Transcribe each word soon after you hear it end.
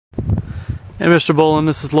Hey Mr. Bolin,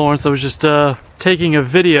 this is Lawrence. I was just taking a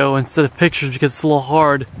video instead of pictures because it's a little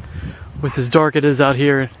hard with as dark it is out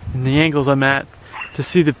here and the angles I'm at to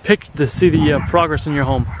see the progress in your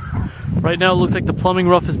home. Right now it looks like the plumbing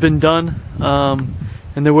rough has been done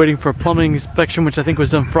and they're waiting for a plumbing inspection, which I think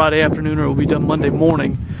was done Friday afternoon or it will be done Monday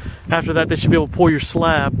morning. After that they should be able to pour your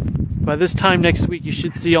slab. By this time next week you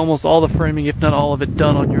should see almost all the framing, if not all of it,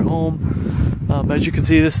 done on your home. As you can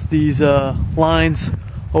see, these lines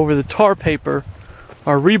over the tar paper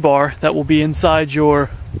are rebar that will be inside your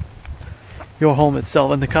home itself,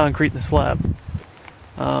 and the concrete and the slab.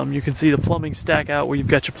 You can see the plumbing stack out where you've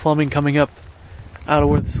got your plumbing coming up out of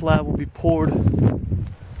where the slab will be poured.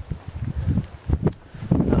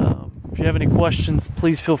 If you have any questions,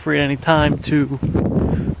 please feel free at any time to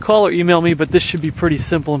call or email me, but this should be pretty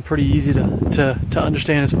simple and pretty easy to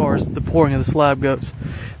understand as far as the pouring of the slab goes.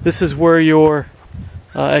 This is where your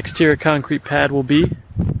exterior concrete pad will be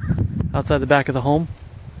outside the back of the home,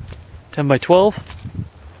 10 by 12.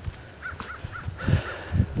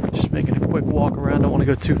 Just making a quick walk around, don't want to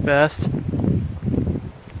go too fast,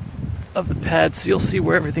 of the pad so you'll see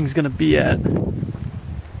where everything's going to be at. And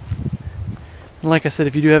like I said,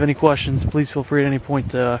 if you do have any questions, please feel free at any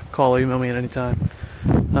point to call or email me at any time.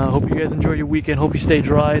 Hope you guys enjoy your weekend, hope you stay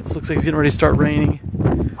dry. It looks like it's getting ready to start raining.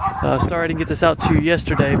 Sorry I didn't get this out to you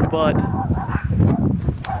yesterday, but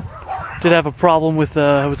did have a problem with,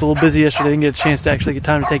 I was a little busy yesterday, didn't get a chance to actually get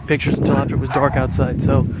time to take pictures until after it was dark outside.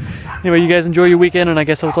 So anyway, you guys enjoy your weekend, and I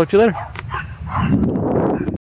guess I'll talk to you later.